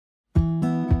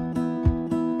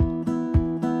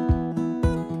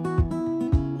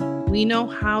We know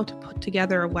how to put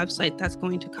together a website that's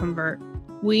going to convert.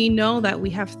 We know that we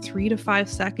have 3 to 5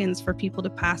 seconds for people to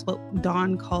pass what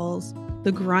Don calls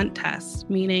the grunt test,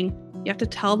 meaning you have to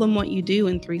tell them what you do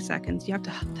in 3 seconds. You have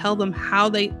to tell them how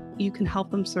you can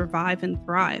help them survive and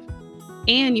thrive.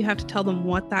 And you have to tell them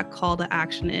what that call to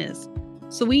action is.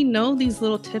 So we know these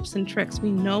little tips and tricks.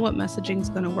 We know what messaging is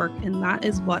going to work. And that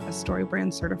is what a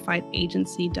StoryBrand certified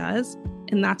agency does.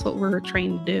 And that's what we're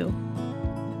trained to do.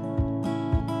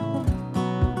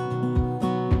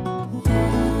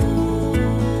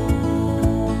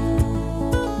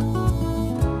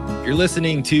 You're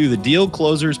listening to the Deal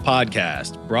Closers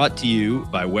podcast, brought to you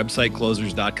by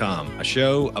websiteclosers.com, a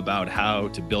show about how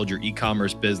to build your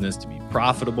e-commerce business to be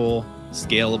profitable,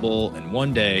 scalable, and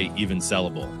one day even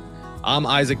sellable. I'm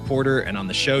Isaac Porter, and on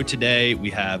the show today, we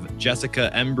have Jessica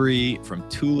Embree from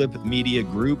Tulip Media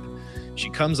Group. She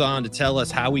comes on to tell us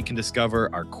how we can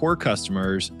discover our core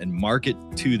customers and market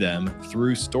to them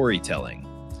through storytelling.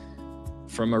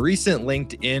 From a recent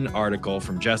LinkedIn article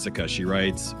from Jessica, she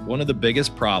writes, one of the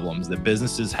biggest problems that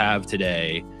businesses have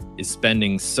today is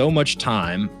spending so much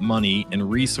time, money, and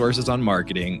resources on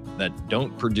marketing that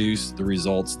don't produce the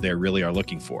results they really are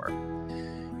looking for.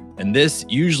 And this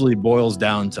usually boils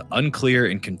down to unclear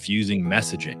and confusing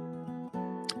messaging.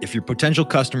 If your potential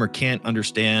customer can't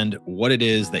understand what it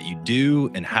is that you do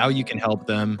and how you can help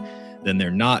them, then they're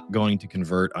not going to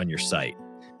convert on your site.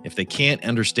 If they can't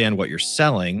understand what you're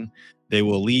selling, they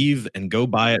will leave and go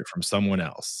buy it from someone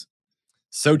else.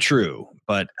 So true,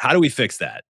 but how do we fix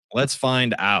that? Let's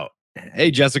find out.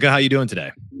 Hey, Jessica, how you doing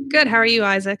today? Good. How are you,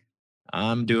 Isaac?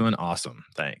 I'm doing awesome.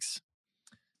 Thanks.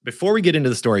 Before we get into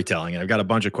the storytelling, I've got a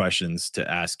bunch of questions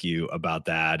to ask you about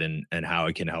that and how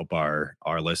it can help our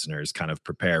listeners kind of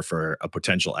prepare for a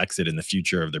potential exit in the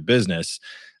future of their business.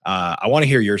 I want to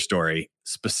hear your story.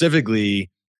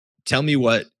 Specifically, tell me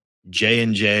what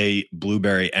J&J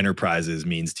Blueberry Enterprises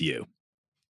means to you.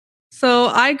 So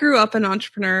I grew up an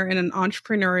entrepreneur in an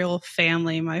entrepreneurial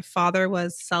family. My father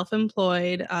was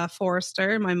self-employed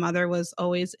forester. My mother was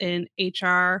always in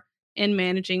HR and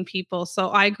managing people. So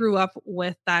I grew up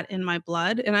with that in my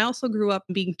blood. And I also grew up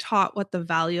being taught what the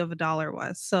value of a dollar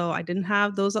was. So I didn't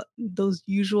have those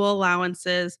usual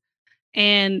allowances.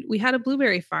 And we had a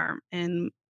blueberry farm.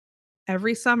 And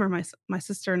every summer, my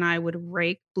sister and I would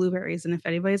rake blueberries. And if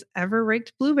anybody's ever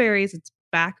raked blueberries, it's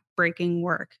back-breaking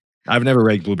work. I've never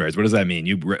raked blueberries. What does that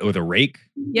mean? With a rake?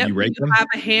 Yep. You rake them? Have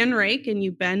a hand rake and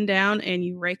you bend down and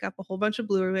you rake up a whole bunch of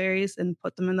blueberries and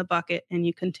put them in the bucket and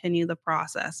you continue the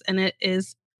process. And it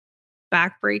is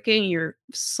backbreaking. You're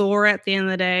sore at the end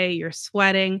of the day. You're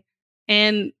sweating.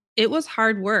 And it was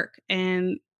hard work.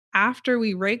 And after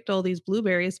we raked all these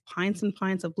blueberries, pints and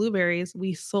pints of blueberries,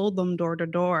 we sold them door to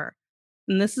door.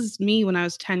 And this is me when I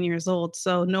was 10 years old.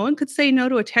 So no one could say no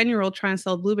to a 10-year-old trying to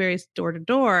sell blueberries door to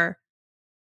door.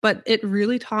 But it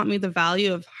really taught me the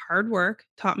value of hard work,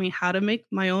 taught me how to make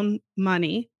my own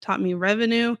money, taught me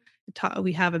revenue,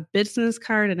 we have a business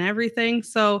card and everything.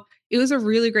 So it was a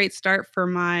really great start for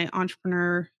my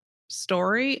entrepreneur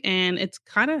story. And it's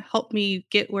kind of helped me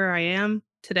get where I am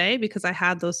today because I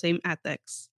had those same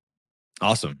ethics.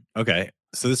 Awesome. Okay.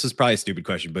 So this is probably a stupid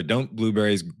question, but don't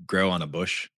blueberries grow on a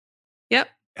bush? Yep.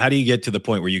 How do you get to the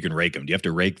point where you can rake them? Do you have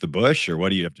to rake the bush or what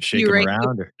do you have to shake them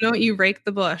around? No, you rake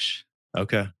the bush.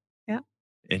 Okay. Yeah.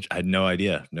 I had no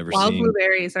idea. Never Wild seen.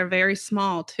 blueberries are very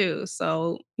small too.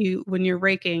 So when you're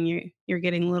raking, you're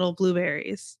getting little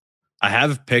blueberries. I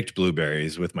have picked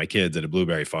blueberries with my kids at a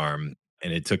blueberry farm,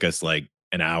 and it took us like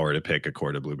an hour to pick a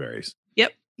quart of blueberries.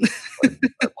 Yep.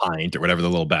 A pint or whatever the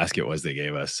little basket was they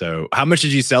gave us. So how much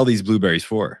did you sell these blueberries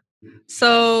for?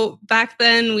 So back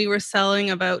then we were selling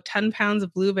about 10 pounds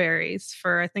of blueberries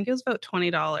for, I think it was about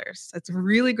 $20. It's a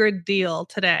really good deal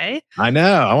today. I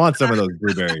know. I want some of those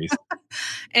blueberries.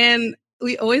 And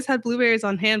we always had blueberries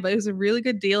on hand, but it was a really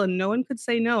good deal. And no one could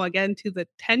say no, again, to the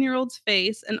 10-year-old's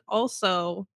face and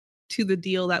also to the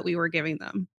deal that we were giving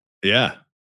them. Yeah.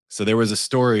 So there was a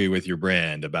story with your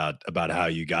brand about how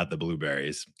you got the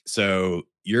blueberries. So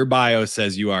your bio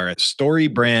says you are a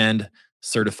StoryBrand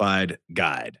certified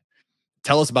guide.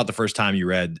 Tell us about the first time you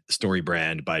read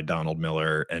StoryBrand by Donald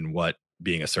Miller and what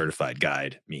being a certified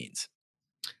guide means.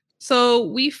 So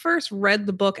we first read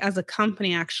the book as a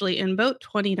company actually in about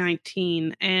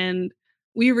 2019. And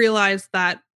we realized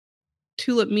that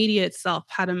Tulip Media itself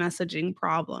had a messaging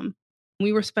problem.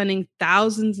 We were spending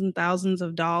thousands and thousands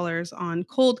of dollars on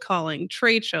cold calling,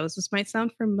 trade shows. This might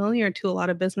sound familiar to a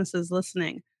lot of businesses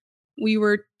listening. We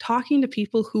were talking to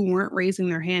people who weren't raising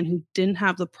their hand, who didn't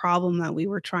have the problem that we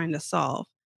were trying to solve.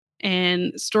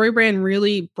 And StoryBrand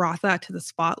really brought that to the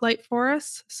spotlight for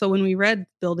us. So when we read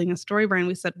building a StoryBrand,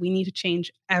 we said we need to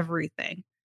change everything.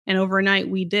 And overnight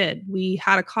we did. We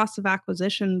had a cost of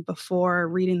acquisition before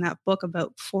reading that book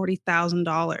about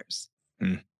 $40,000.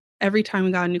 Mm. Every time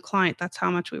we got a new client, that's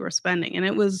how much we were spending. And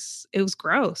it was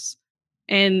gross.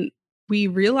 And we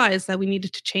realized that we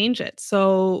needed to change it.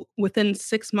 So within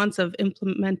 6 months of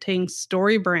implementing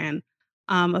StoryBrand,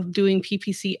 of doing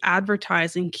PPC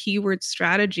advertising, keyword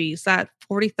strategies, that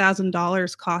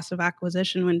 $40,000 cost of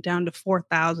acquisition went down to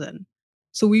 4,000.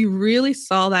 So we really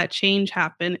saw that change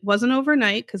happen. It wasn't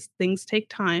overnight because things take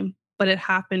time, but it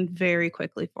happened very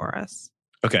quickly for us.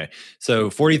 Okay. So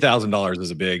 $40,000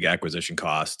 is a big acquisition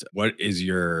cost. What is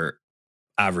your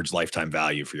average lifetime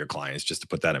value for your clients, just to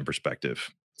put that in perspective?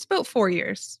 It's about 4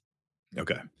 years.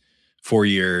 Okay. 4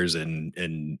 years.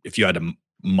 And if you had to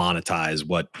monetize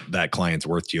what that client's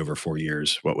worth to you over 4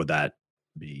 years, what would that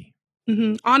be?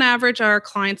 On average, our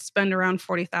clients spend around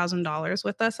 $40,000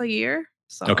 with us a year.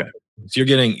 Okay. So, So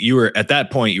you were at that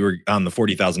point, you were on the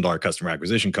 $40,000 customer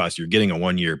acquisition cost. You're getting a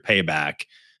 1 year payback,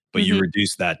 but you mhm,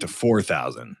 reduced that to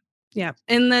 4,000. yeah.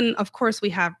 And then, of course, we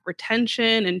have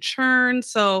retention and churn.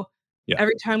 So Yeah.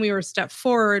 every time we were a step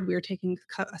forward, we were taking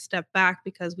a step back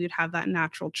because we'd have that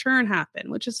natural churn happen,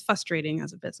 which is frustrating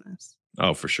as a business.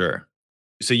 Oh, for sure.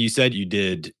 So you said you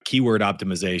did keyword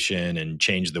optimization and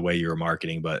changed the way you were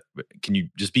marketing, but can you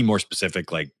just be more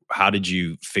specific? Like, how did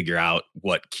you figure out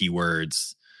what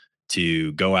keywords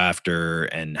to go after,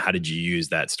 and how did you use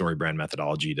that story brand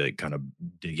methodology to kind of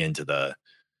dig into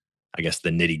I guess, the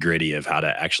nitty gritty of how to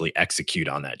actually execute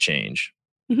on that change?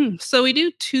 So we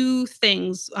do two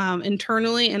things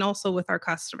internally and also with our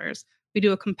customers. We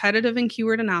do a competitive and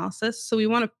keyword analysis. So we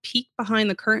want to peek behind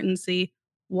the curtain and see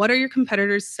what are your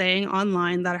competitors saying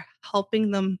online that are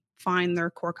helping them find their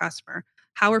core customer.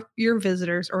 How are your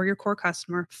visitors or your core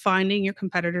customer finding your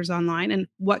competitors online, and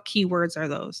what keywords are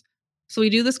those? So we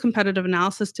do this competitive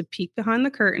analysis to peek behind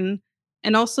the curtain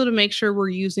and also to make sure we're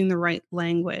using the right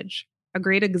language. A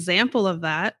great example of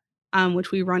that,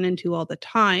 which we run into all the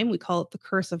time, we call it the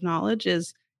curse of knowledge,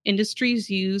 is industries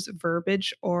use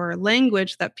verbiage or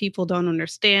language that people don't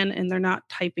understand and they're not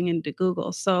typing into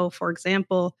Google. So, for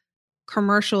example,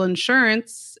 commercial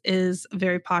insurance is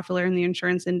very popular in the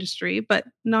insurance industry, but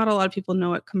not a lot of people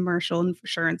know what commercial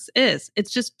insurance is.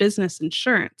 It's just business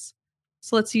insurance.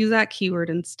 So, let's use that keyword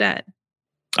instead.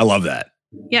 I love that.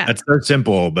 Yeah. That's so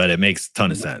simple, but it makes a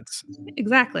ton of sense.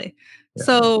 Exactly. Yeah.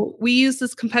 So we use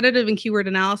this competitive and keyword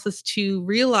analysis to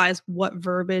realize what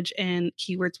verbiage and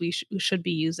keywords we should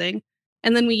be using.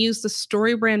 And then we use the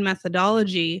story brand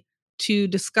methodology to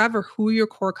discover who your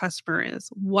core customer is,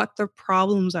 what their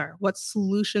problems are, what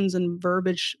solutions and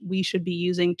verbiage we should be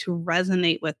using to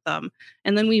resonate with them.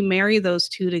 And then we marry those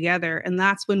two together. And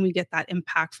that's when we get that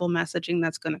impactful messaging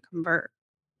that's going to convert.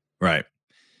 Right.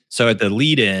 So at the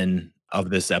lead in of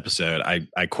this episode,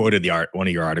 I quoted one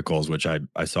of your articles, which I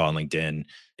saw on LinkedIn.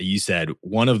 You said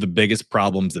one of the biggest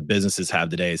problems that businesses have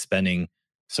today is spending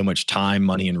so much time,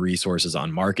 money, and resources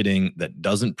on marketing that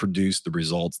doesn't produce the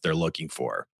results they're looking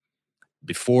for.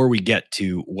 Before we get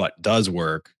to what does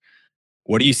work,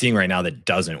 what are you seeing right now that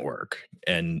doesn't work?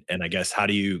 And I guess, how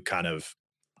do you kind of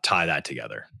tie that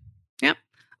together? Yep.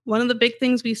 One of the big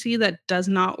things we see that does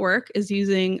not work is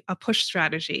using a push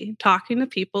strategy, talking to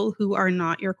people who are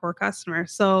not your core customer.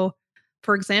 So,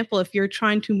 for example, if you're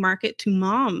trying to market to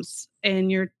moms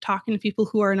and you're talking to people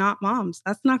who are not moms,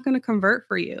 that's not going to convert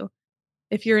for you.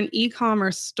 If you're an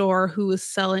e-commerce store who is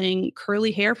selling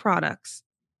curly hair products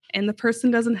and the person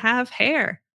doesn't have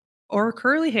hair or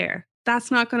curly hair,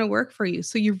 that's not going to work for you.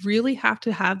 So you really have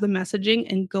to have the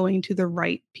messaging and going to the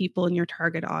right people in your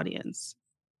target audience.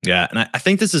 Yeah, and I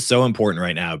think this is so important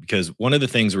right now because one of the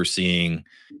things we're seeing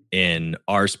in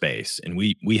our space, and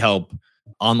we help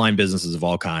online businesses of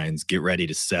all kinds get ready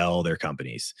to sell their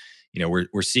companies.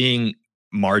 We're seeing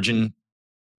margin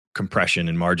compression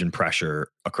and margin pressure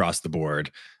across the board.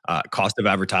 Cost of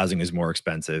advertising is more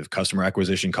expensive. Customer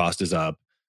acquisition cost is up.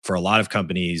 For a lot of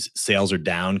companies, sales are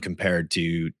down compared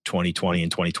to 2020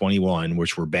 and 2021,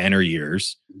 which were banner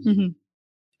years. Mhm.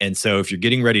 And so, if you're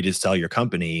getting ready to sell your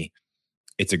company,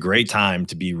 it's a great time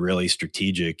to be really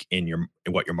strategic in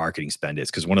what your marketing spend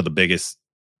is, because one of the biggest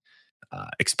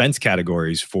expense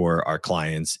categories for our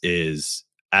clients is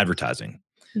advertising,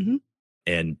 Mhm.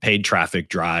 and paid traffic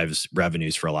drives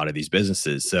revenues for a lot of these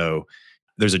businesses. So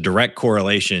there's a direct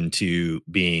correlation to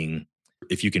being,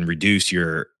 if you can reduce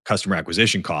your customer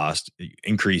acquisition cost,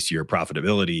 increase your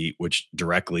profitability, which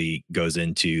directly goes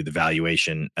into the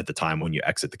valuation at the time when you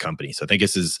exit the company. So I think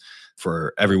this is,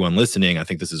 for everyone listening, I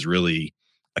think this is really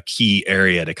a key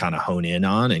area to kind of hone in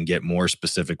on and get more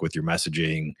specific with your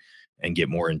messaging and get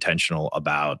more intentional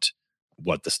about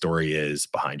what the story is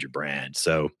behind your brand.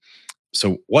 So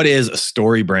what is a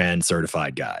story brand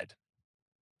certified guide?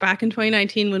 Back in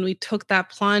 2019, when we took that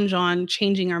plunge on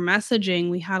changing our messaging,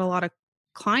 we had a lot of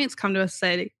clients come to us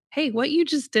say, "Hey, what you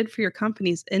just did for your company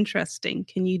is interesting.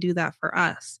 Can you do that for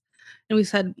us?" And we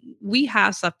said, "We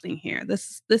have something here.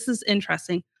 This is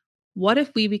interesting. What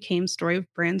if we became Story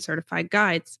Brand certified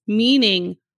guides?"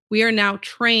 Meaning we are now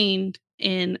trained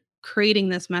in creating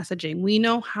this messaging. We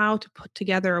know how to put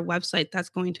together a website that's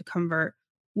going to convert.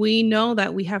 We know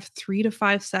that we have 3 to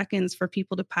 5 seconds for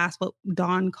people to pass what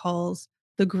Dawn calls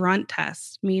the grunt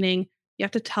test, meaning you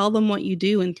have to tell them what you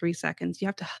do in 3 seconds. You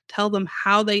have to tell them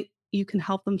how you can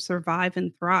help them survive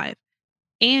and thrive.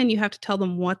 And you have to tell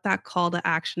them what that call to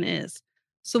action is.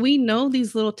 So we know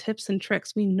these little tips and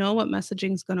tricks. We know what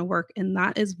messaging is going to work. And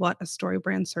that is what a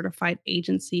StoryBrand certified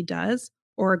agency does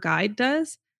or a guide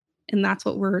does. And that's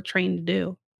what we're trained to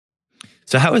do.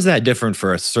 So how is that different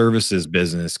for a services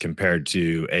business compared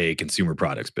to a consumer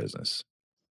products business?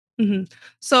 Mhm.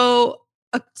 So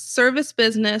a service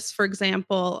business, for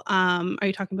example, are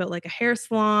you talking about like a hair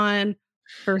salon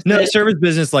No, versus? service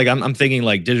business, like I'm thinking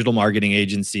like digital marketing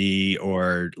agency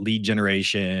or lead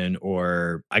generation,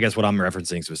 or I guess what I'm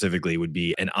referencing specifically would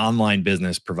be an online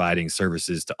business providing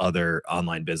services to other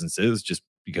online businesses, just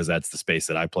because that's the space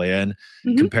that I play in,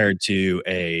 Mhm. compared to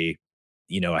a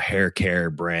hair care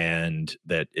brand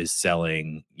that is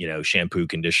selling, shampoo,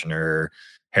 conditioner,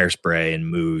 hairspray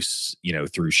and mousse,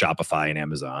 through Shopify and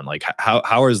Amazon. Like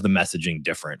how is the messaging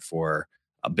different for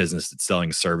a business that's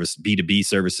selling service B2B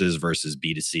services versus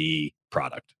B2C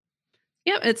product?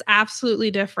 Yeah, it's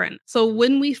absolutely different. So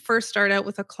when we first start out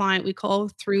with a client, we call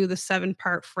through the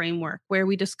 7-part framework where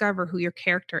we discover who your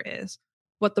character is,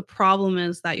 what the problem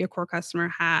is that your core customer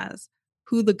has,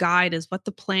 who the guide is, what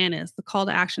the plan is, the call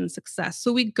to action success.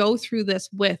 So we go through this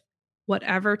with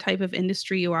whatever type of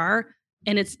industry you are,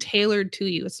 and it's tailored to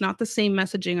you. It's not the same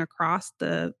messaging across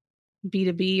the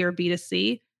B2B or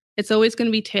B2C. It's always going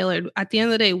to be tailored. At the end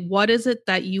of the day, what is it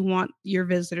that you want your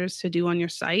visitors to do on your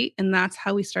site? And that's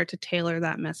how we start to tailor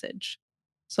that message.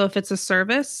 So if it's a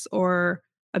service or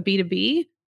a B2B,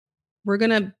 we're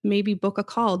going to maybe book a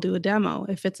call, do a demo.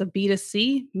 If it's a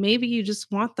B2C, maybe you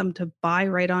just want them to buy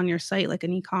right on your site like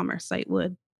an e-commerce site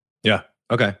would. Yeah.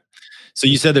 Okay. So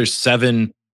you said there's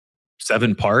seven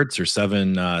parts or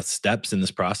seven steps in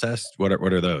this process. What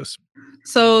are those?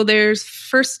 So there's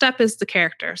first step is the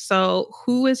character. So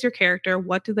who is your character?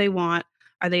 What do they want?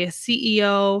 Are they a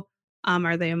CEO?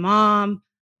 Are they a mom?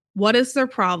 What is their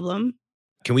problem?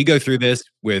 Can we go through this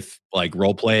with like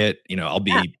role play it? I'll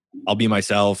Yeah, be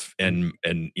myself, and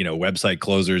website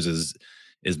closers is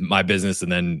my business,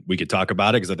 and then we could talk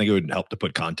about it because I think it would help to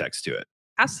put context to it.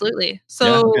 absolutely.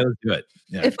 Yeah. Okay. So Let's do it.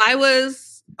 Yeah. if I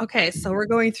was okay, so we're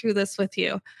going through this with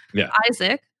you. Yeah.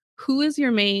 Isaac, who is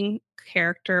your main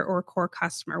character or core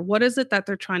customer? What is it that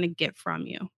they're trying to get from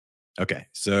you? Okay.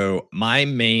 So my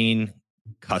main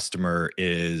customer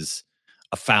is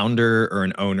a founder or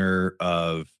an owner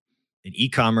of an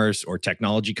e-commerce or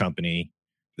technology company.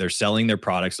 They're selling their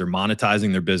products, they're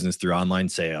monetizing their business through online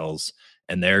sales,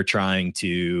 and they're trying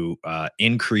to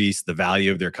increase the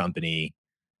value of their company,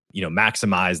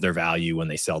 maximize their value when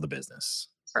they sell the business.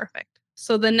 Perfect.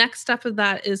 So the next step of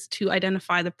that is to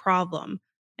identify the problem.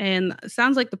 And it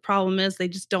sounds like the problem is they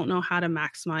just don't know how to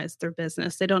maximize their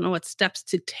business. They don't know what steps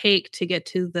to take to get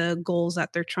to the goals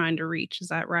that they're trying to reach. Is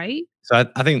that right? So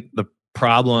I think the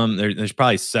problem there's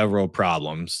probably several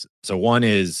problems. So one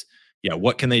is, yeah,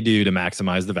 what can they do to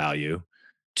maximize the value?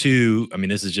 Two, I mean,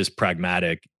 this is just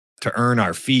pragmatic. To earn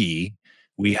our fee,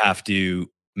 we have to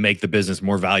make the business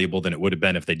more valuable than it would have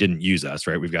been if they didn't use us,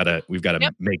 right? We've got to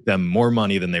Yep. make them more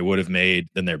money than they would have made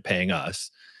than they're paying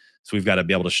us. So we've got to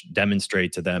be able to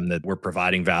demonstrate to them that we're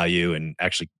providing value and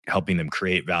actually helping them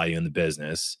create value in the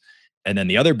business. And then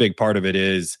the other big part of it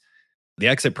is the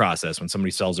exit process when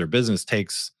somebody sells their business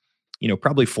takes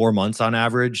probably 4 months on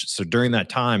average. So during that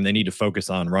time they need to focus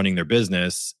on running their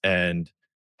business and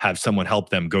have someone help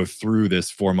them go through this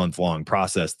 4 month long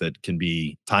process that can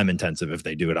be time intensive if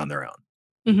they do it on their own.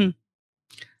 Mhm.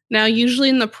 Now, usually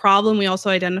in the problem, we also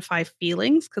identify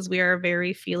feelings because we are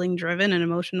very feeling driven and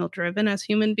emotional driven as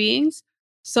human beings.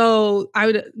 So I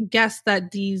would guess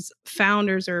that these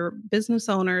founders or business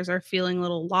owners are feeling a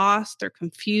little lost, they're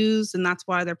confused, and that's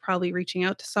why they're probably reaching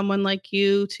out to someone like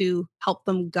you to help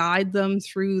them guide them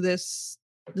through this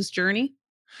journey.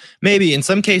 Maybe in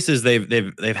some cases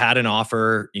they've had an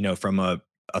offer, from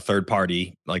a third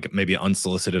party, like maybe an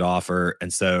unsolicited offer.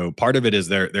 And so part of it is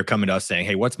they're coming to us saying,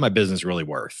 "Hey, what's my business really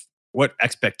worth?" what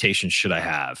expectations should I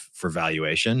have for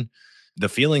valuation? The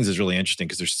feelings is really interesting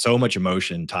because there's so much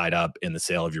emotion tied up in the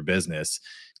sale of your business.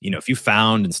 If you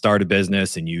found and start a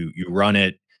business and you run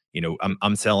it,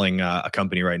 I'm selling a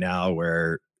company right now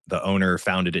where the owner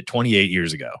founded it 28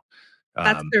 years ago.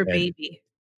 That's their And baby.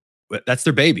 that's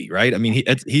their baby, right? I mean,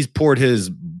 he's poured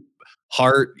his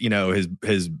heart,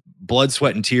 his blood,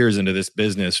 sweat, and tears into this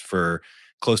business for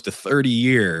close to 30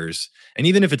 years. And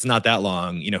even if it's not that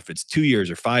long, if it's 2 years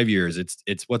or 5 years,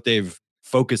 it's what they've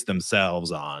focused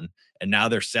themselves on. And now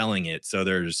they're selling it. So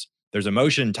there's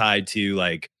emotion tied to,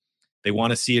 like, they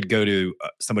want to see it go to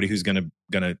somebody who's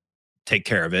gonna take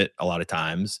care of it a lot of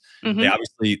times. They Mhm.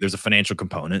 obviously, there's a financial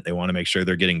component. They want to make sure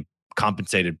they're getting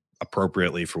compensated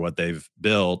appropriately for what they've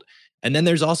built. And then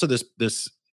there's also this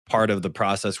part of the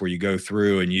process where you go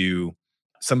through and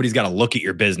somebody's got to look at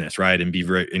your business, right? And be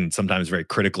very, and sometimes very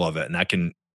critical of it. And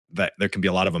that there can be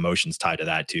a lot of emotions tied to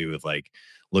that too, of like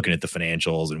looking at the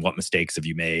financials and what mistakes have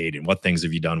you made and what things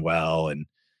have you done well. And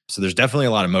so there's definitely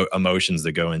a lot of emotions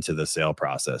that go into the sale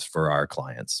process for our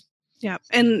clients. Yeah,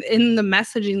 and in the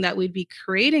messaging that we'd be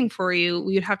creating for you,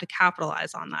 we would have to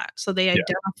capitalize on that. So they Yeah.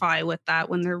 identify with that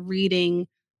when they're reading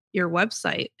your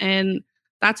website. And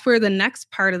that's where the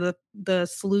next part of the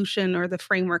solution or the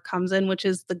framework comes in, which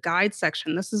is the guide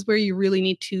section. This is where you really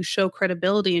need to show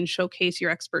credibility and showcase your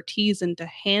expertise into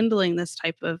handling this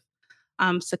type of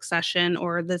succession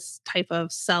or this type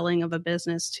of selling of a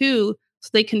business too, so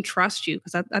they can trust you.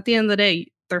 Because at the end of the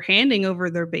day, they're handing over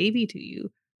their baby to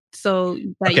you. So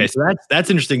that Okay, you so that's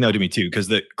interesting though to me too, because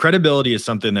the credibility is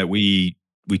something that we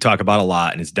talk about a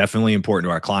lot, and it's definitely important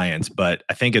to our clients. But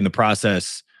I think in the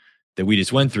process that we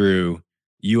just went through,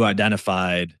 you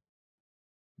identified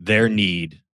their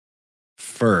need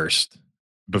first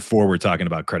before we're talking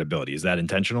about credibility. Is that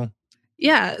intentional?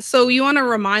 Yeah, so you wanna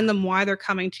remind them why they're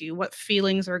coming to you, what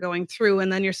feelings are going through,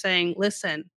 and then you're saying,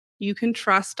 "Listen, you can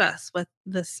trust us with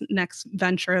this next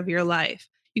venture of your life.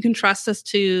 You can trust us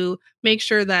to make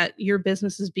sure that your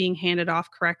business is being handed off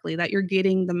correctly, that you're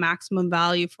getting the maximum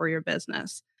value for your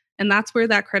business." And that's where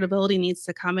that credibility needs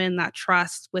to come in, that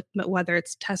trust with whether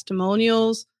it's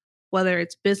testimonials, whether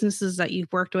it's businesses that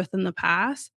you've worked with in the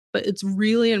past, but it's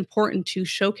really important to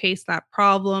showcase that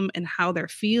problem and how they're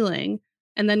feeling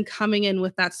and then coming in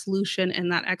with that solution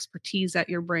and that expertise that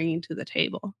you're bringing to the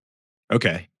table.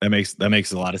 Okay, that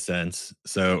makes a lot of sense.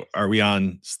 So, are we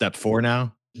on step 4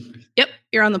 now? Yep,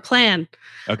 you're on the plan.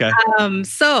 Okay.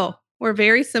 So we're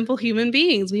very simple human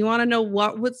beings. We want to know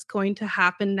what's going to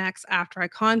happen next after I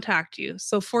contact you.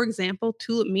 So, for example,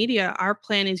 Tulip Media, our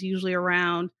plan is usually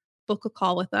around book a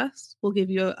call with us. We'll give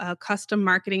you a custom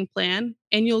marketing plan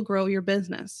and you'll grow your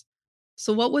business.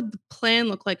 So, what would the plan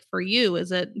look like for you?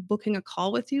 Is it booking a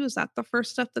call with you? Is that the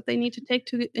first step that they need to take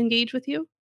to engage with you?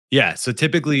 Yeah, so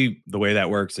typically the way that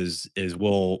works is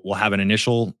we'll have an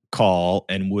initial call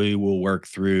and we will work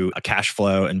through a cash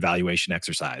flow and valuation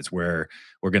exercise where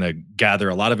we're going to gather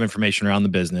a lot of information around the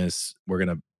business. We're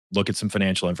going to look at some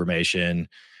financial information.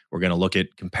 We're going to look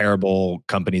at comparable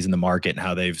companies in the market and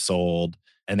how they've sold,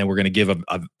 and then we're going to give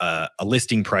a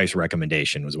listing price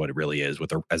recommendation, is what it really is,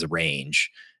 as a range.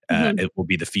 Mhm. It will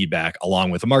be the feedback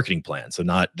along with a marketing plan, so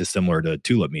not dissimilar to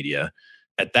Tulip Media.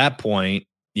 At that point,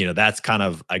 that's kind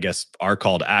of, I guess, our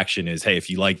call to action is, hey, if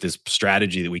you like this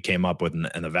strategy that we came up with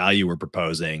and the value we're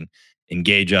proposing,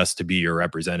 engage us to be your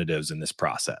representatives in this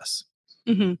process.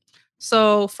 Mhm.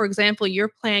 So, for example, your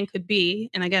plan could be,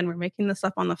 and again, we're making this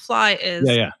up on the fly, Yeah, is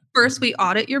yeah. first we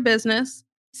audit your business,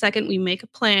 second we make a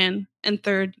plan, and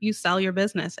third you sell your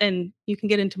business. And you can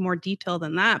get into more detail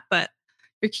than that, but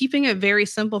you're keeping it very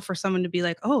simple for someone to be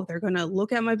like, "Oh, they're going to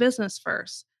look at my business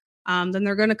first. Then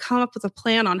they're going to come up with a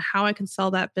plan on how I can sell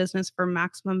that business for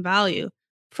maximum value.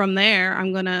 From there,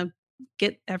 I'm going to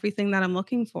get everything that I'm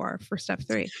looking for step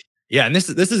 3." Yeah, and this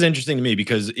is interesting to me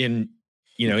because in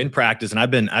practice, and I've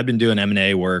been doing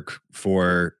M&A work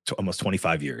for almost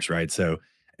 25 years, right? So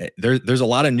there's a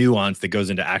lot of nuance that goes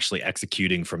into actually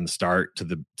executing from the start to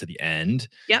the end.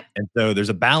 Yep. And so there's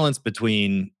a balance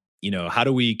between, how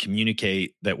do we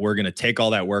communicate that we're going to take all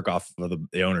that work off of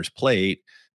the owner's plate,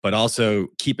 but also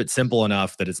keep it simple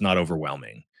enough that it's not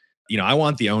overwhelming. I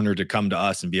want the owner to come to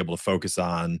us and be able to focus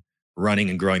on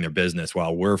running and growing their business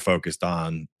while we're focused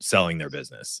on selling their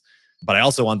business. But I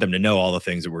also want them to know all the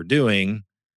things that we're doing,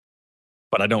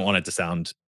 but I don't want it to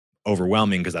sound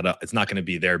overwhelming because it's not going to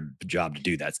be their job to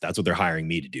do that. That's what they're hiring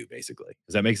me to do, basically.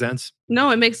 Does that make sense?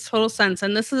 No, it makes total sense.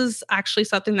 And this is actually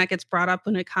something that gets brought up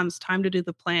when it comes time to do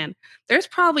the plan. There's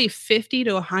probably 50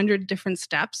 to 100 different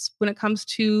steps when it comes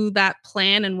to that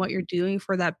plan and what you're doing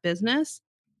for that business.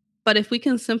 But if we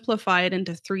can simplify it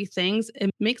into 3 things, it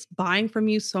makes buying from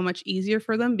you so much easier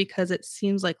for them because it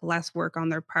seems like less work on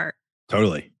their part.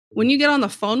 Totally. When you get on the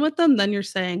phone with them, then you're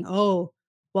saying, "Oh,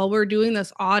 while we're doing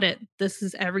this audit, this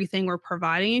is everything we're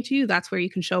providing to you." That's where you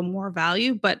can show more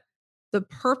value, but the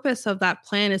purpose of that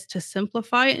plan is to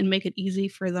simplify it and make it easy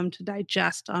for them to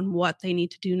digest on what they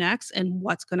need to do next and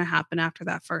what's gonna happen after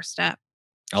that first step.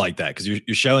 I like that because you're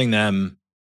showing them,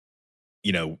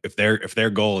 if their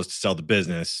goal is to sell the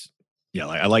business, yeah,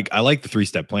 I like the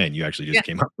 3-step plan you actually Yeah. just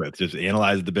came up with. Just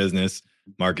analyze the business,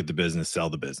 market the business, sell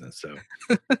the business. So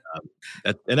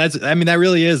that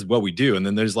really is what we do. And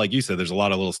then there's, like you said, there's a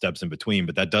lot of little steps in between,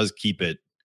 but that does keep it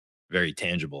very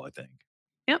tangible, I think.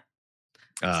 Yep.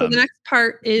 So the Um, next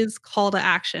part is call to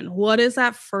action. What is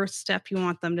that first step you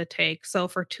want them to take? So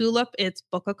for Tulip, it's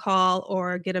book a call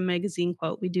or get a magazine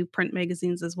quote. We do print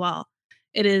magazines as well.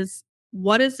 It is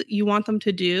what is it you want them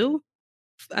to do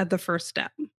at the first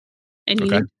step? And you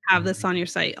okay. need to have this on your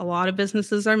site. A lot of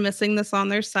businesses are missing this on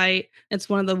their site. It's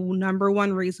one of the number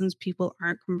one reasons people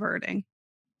aren't converting.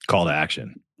 Call to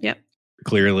action. Yep.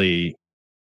 Clearly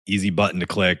easy button to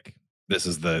click. This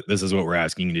is what we're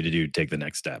asking you to do. Take the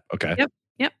next step. Okay. Yep.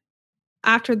 Yep.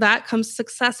 After that comes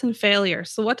success and failure.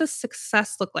 So, what does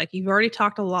success look like? You've already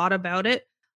talked a lot about it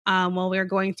while we are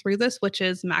going through this, which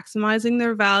is maximizing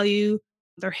their value.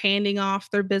 They're handing off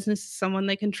their business to someone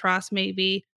they can trust,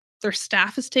 maybe. Their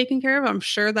staff is taken care of. I'm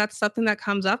sure that's something that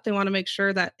comes up. They want to make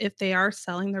sure that if they are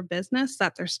selling their business,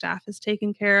 that their staff is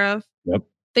taken care of. Yep.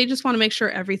 They just want to make sure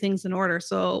everything's in order.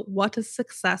 So, what does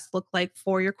success look like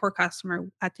for your core customer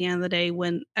at the end of the day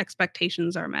when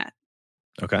expectations are met?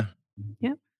 Okay.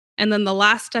 Yeah. And then the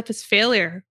last step is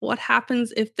failure. What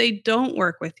happens if they don't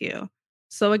work with you?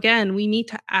 So again, we need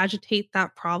to agitate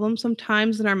that problem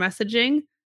sometimes in our messaging.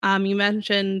 You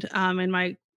mentioned in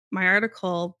my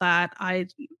article that I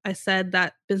said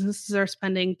that businesses are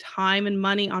spending time and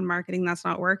money on marketing that's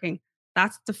not working.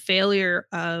 That's the failure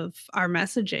of our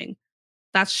messaging.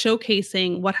 That's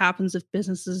showcasing what happens if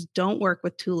businesses don't work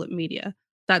with Tulip Media,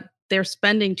 that they're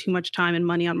spending too much time and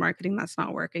money on marketing that's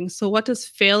not working. So what does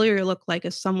failure look like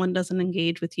if someone doesn't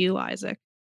engage with you, Isaac?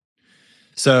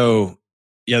 So,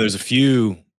 yeah, there's a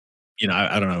few,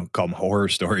 I don't know, call them horror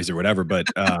stories or whatever, but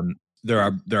there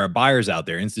are buyers out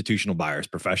there, institutional buyers,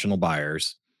 professional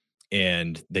buyers,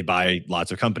 and they buy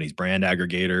lots of companies, brand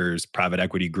aggregators, private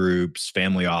equity groups,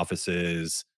 family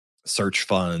offices, search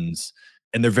funds,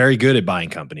 and they're very good at buying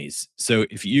companies. So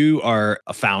if you are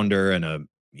a founder and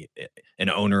an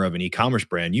owner of an e-commerce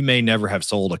brand, you may never have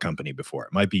sold a company before.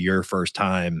 It might be your first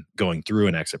time going through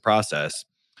an exit process.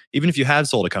 Even if you have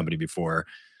sold a company before,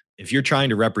 if you're trying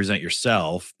to represent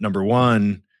yourself, number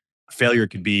one, failure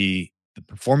could be the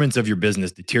performance of your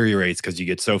business deteriorates because you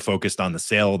get so focused on the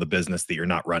sale of the business that you're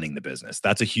not running the business.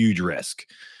 That's a huge risk.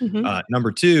 Mhm.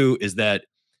 Number two is that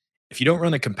if you don't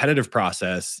run a competitive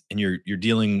process and you're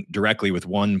dealing directly with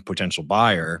one potential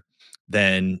buyer,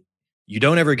 then you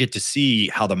don't ever get to see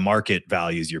how the market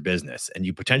values your business, and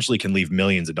you potentially can leave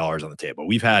millions of dollars on the table.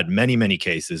 We've had many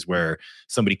cases where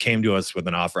somebody came to us with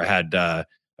an offer. I had a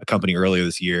company earlier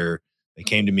this year. They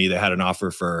came to me. They had an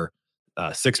offer for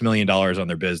 $6 million on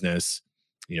their business.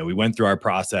 We went through our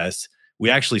process. We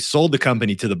actually sold the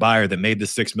company to the buyer that made the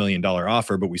 $6 million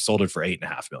offer, but we sold it for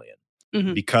 8.5 million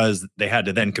Mhm. because they had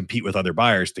to then compete with other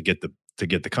buyers to get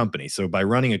the company. So by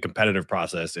running a competitive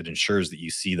process, it ensures that you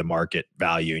see the market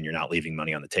value and you're not leaving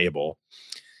money on the table.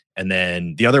 And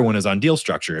then the other one is on deal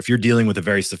structure. If you're dealing with a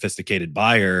very sophisticated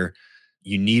buyer,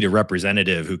 you need a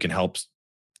representative who can help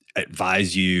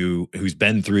advise you, who's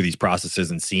been through these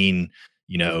processes and seen,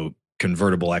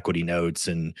 convertible equity notes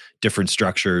and different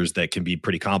structures that can be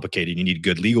pretty complicated. You need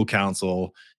good legal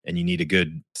counsel and you need a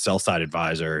good sell side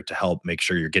advisor to help make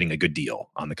sure you're getting a good deal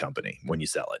on the company when you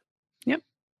sell it. Yep.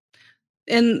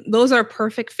 And those are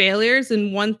perfect failures.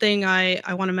 And one thing I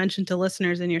want to mention to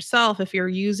listeners and yourself, if you're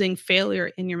using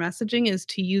failure in your messaging, is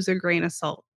to use a grain of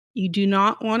salt. You do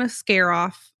not want to scare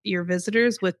off your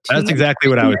visitors with too That's much exactly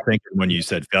what I was negative. thinking when you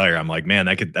said failure. I'm like, man,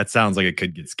 that sounds like it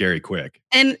could get scary quick.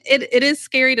 And it is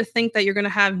scary to think that you're gonna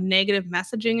have negative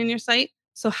messaging in your site.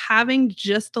 So having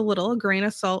just a little, a grain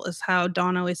of salt is how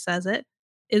Don always says it,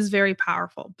 is very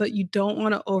powerful, but you don't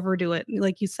wanna overdo it.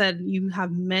 Like you said, you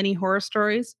have many horror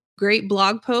stories, great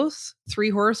blog posts, 3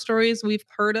 horror stories we've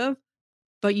heard of,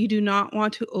 but you do not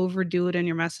want to overdo it in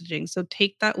your messaging. So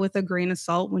take that with a grain of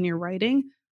salt when you're writing.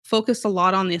 Focus a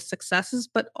lot on the successes,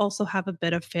 but also have a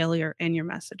bit of failure in your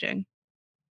messaging.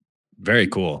 Very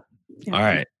cool. Yeah. All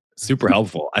right. Super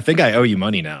helpful. I think I owe you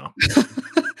money now.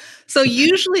 So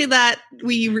usually that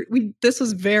we this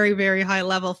was very, very high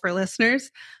level for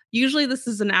listeners. Usually this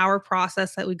is an hour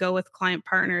process that we go with client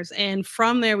partners. And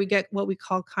from there, we get what we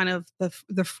call kind of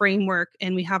the framework,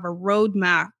 and we have a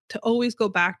roadmap to always go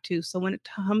back to. So when it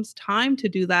comes time to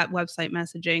do that website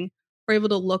messaging, we're able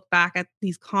to look back at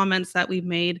these comments that we've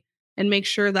made and make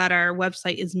sure that our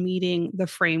website is meeting the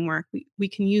framework. We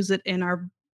can use it in our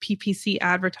PPC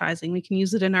advertising. We can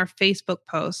use it in our Facebook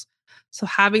posts. So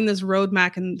having this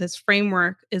roadmap and this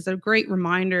framework is a great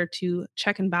reminder to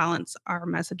check and balance our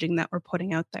messaging that we're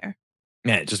putting out there.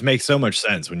 Man, it just makes so much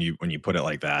sense when you put it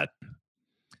like that.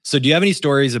 So do you have any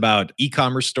stories about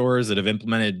e-commerce stores that have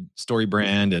implemented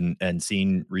StoryBrand and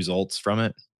seen results from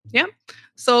it? Yeah.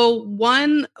 So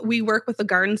one, we work with the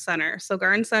garden center. So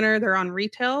garden center, they're on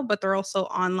retail, but they're also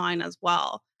online as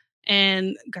well.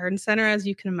 And garden center, as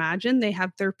you can imagine, they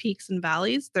have their peaks and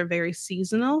valleys. They're very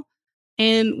seasonal.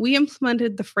 And we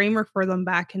implemented the framework for them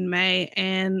back in May,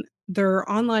 and their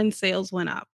online sales went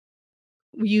up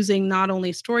using not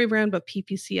only StoryBrand, but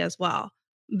PPC as well.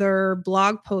 Their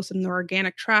blog posts and their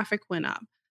organic traffic went up.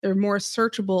 They're more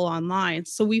searchable online.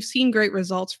 So we've seen great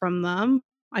results from them.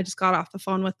 I just got off the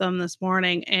phone with them this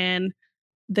morning, and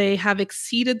they have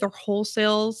exceeded their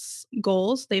wholesales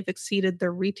goals. They've exceeded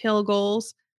their retail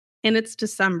goals. And it's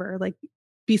December. Like,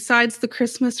 besides the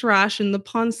Christmas rush and the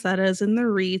poinsettias and the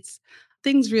wreaths,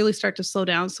 things really start to slow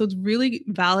down. So it's really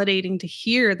validating to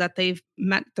hear that they've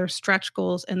met their stretch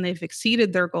goals and they've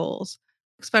exceeded their goals,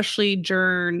 especially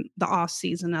during the off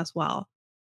season as well.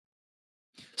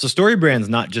 So StoryBrand's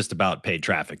not just about paid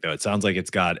traffic though. It sounds like it's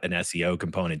got an SEO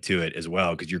component to it as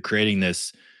well, because you're creating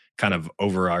this kind of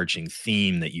overarching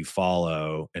theme that you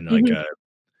follow and like Mhm.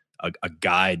 a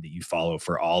guide that you follow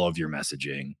for all of your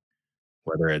messaging,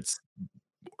 whether it's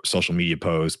social media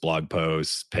posts, blog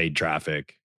posts, paid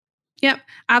traffic. Yep,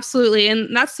 absolutely.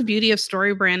 And that's the beauty of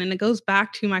StoryBrand. And it goes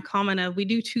back to my comment of we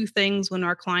do two things when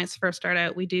our clients first start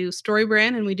out. We do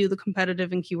StoryBrand and we do the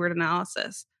competitive and keyword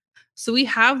analysis. So we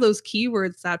have those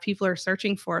keywords that people are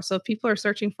searching for. So if people are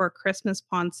searching for Christmas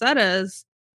poinsettias,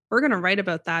 we're going to write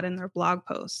about that in their blog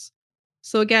posts.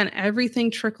 So again, everything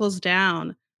trickles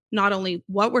down, not only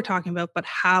what we're talking about, but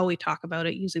how we talk about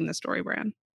it using the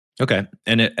StoryBrand. Okay.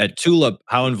 And at Tulip,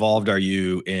 how involved are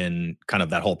you in kind of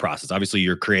that whole process? Obviously,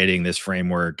 you're creating this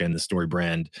framework and the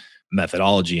StoryBrand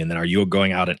methodology, and then are you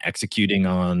going out and executing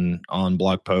on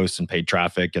blog posts and paid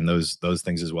traffic and those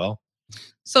things as well?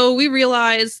 So we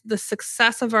realize the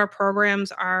success of our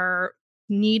programs are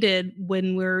needed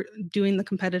when we're doing the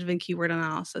competitive and keyword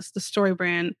analysis, the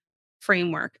StoryBrand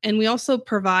framework. And we also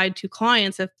provide to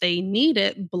clients, if they need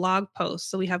it, blog posts.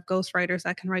 So we have ghostwriters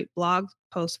that can write blog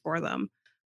posts for them.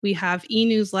 We have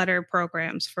e-newsletter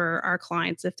programs for our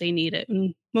clients if they need it.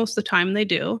 And most of the time they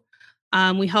do.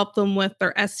 We help them with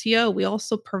their SEO. We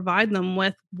also provide them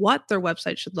with what their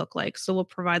website should look like. So we'll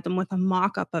provide them with a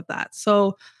mock up of that.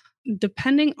 So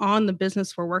depending on the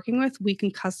business we're working with, we can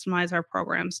customize our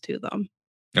programs to them.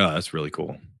 Oh, that's really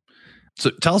cool. So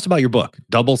tell us about your book,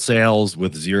 Double Sales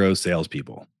with Zero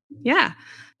Salespeople. Yeah.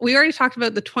 We already talked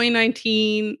about the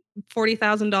 2019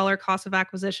 $40,000 cost of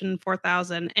acquisition,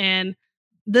 4,000. And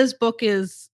this book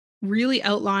is really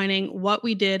outlining what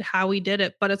we did, how we did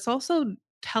it, but it's also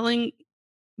telling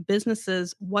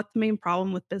businesses what the main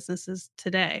problem with businesses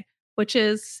today, which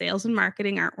is sales and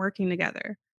marketing aren't working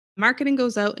together. Marketing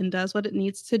goes out and does what it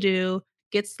needs to do,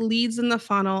 gets leads in the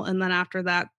funnel, and then after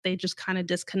that, they just kind of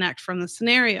disconnect from the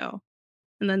scenario.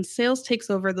 And then sales takes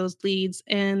over those leads.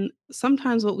 And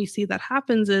sometimes what we see that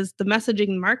happens is the messaging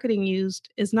and marketing used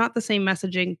is not the same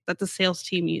messaging that the sales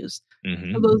team used. So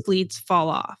Hmm. those leads fall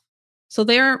off. So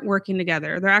they aren't working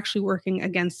together. They're actually working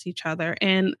against each other.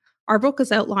 And our book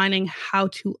is outlining how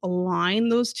to align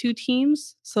those two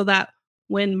teams so that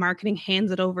when marketing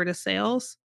hands it over to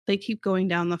sales, they keep going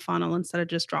down the funnel instead of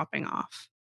just dropping off.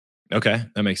 Okay,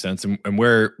 that makes sense. And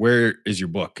where is your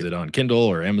book? Is it on Kindle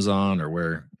or Amazon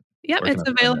or Yep, where can it's I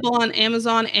find that? available on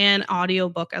Amazon and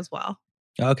audiobook as well.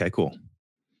 Okay, cool.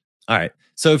 All right.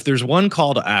 So if there's one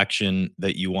call to action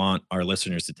that you want our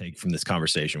listeners to take from this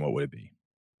conversation, what would it be?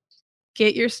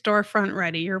 Get your storefront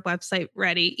ready, your website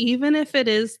ready. Even if it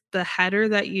is the header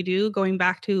that you do, going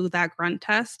back to that grunt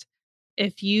test,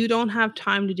 if you don't have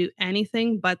time to do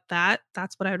anything but that,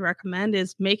 that's what I'd recommend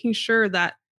is making sure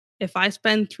that if I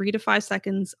spend 3 to 5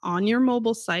 seconds on your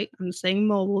mobile site, I'm saying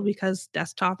mobile because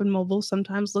desktop and mobile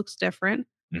sometimes looks different.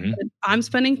 Hmm. But I'm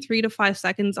spending 3 to 5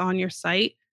 seconds on your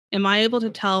site. Am I able to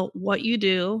tell what you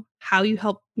do, how you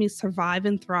help me survive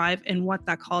and thrive, and what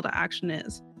that call to action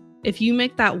is? If you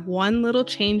make that one little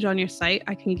change on your site,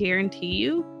 I can guarantee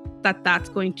you that that's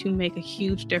going to make a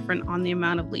huge difference on the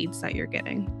amount of leads that you're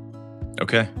getting.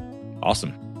 Okay.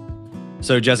 Awesome.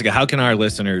 So Jessica, how can our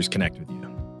listeners connect with you?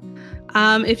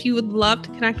 If you would love to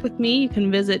connect with me, you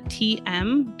can visit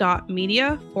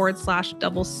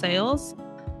tm.media/double sales.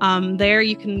 There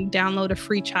you can download a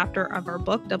free chapter of our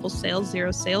book, Double Sales,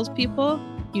 Zero Salespeople.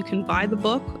 You can buy the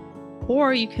book,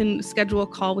 or you can schedule a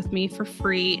call with me for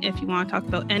free if you want to talk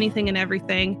about anything and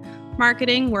everything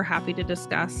marketing. We're happy to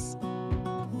discuss.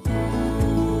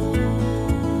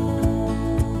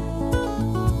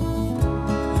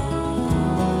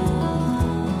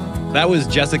 That was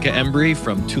Jessica Embree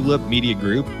from Tulip Media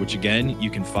Group, which again, you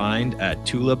can find at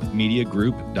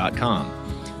tulipmediagroup.com.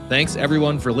 Thanks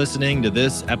everyone for listening to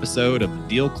this episode of the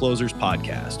Deal Closers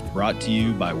Podcast, brought to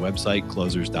you by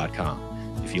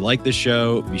websiteclosers.com. If you like this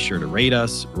show, be sure to rate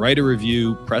us, write a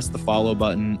review, press the follow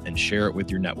button, and share it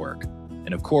with your network.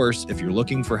 And of course, if you're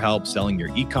looking for help selling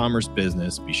your e-commerce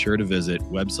business, be sure to visit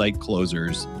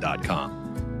websiteclosers.com.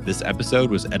 This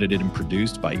episode was edited and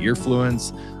produced by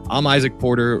Earfluence. I'm Isaac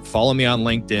Porter. Follow me on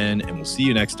LinkedIn, and we'll see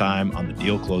you next time on the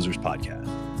Deal Closers Podcast.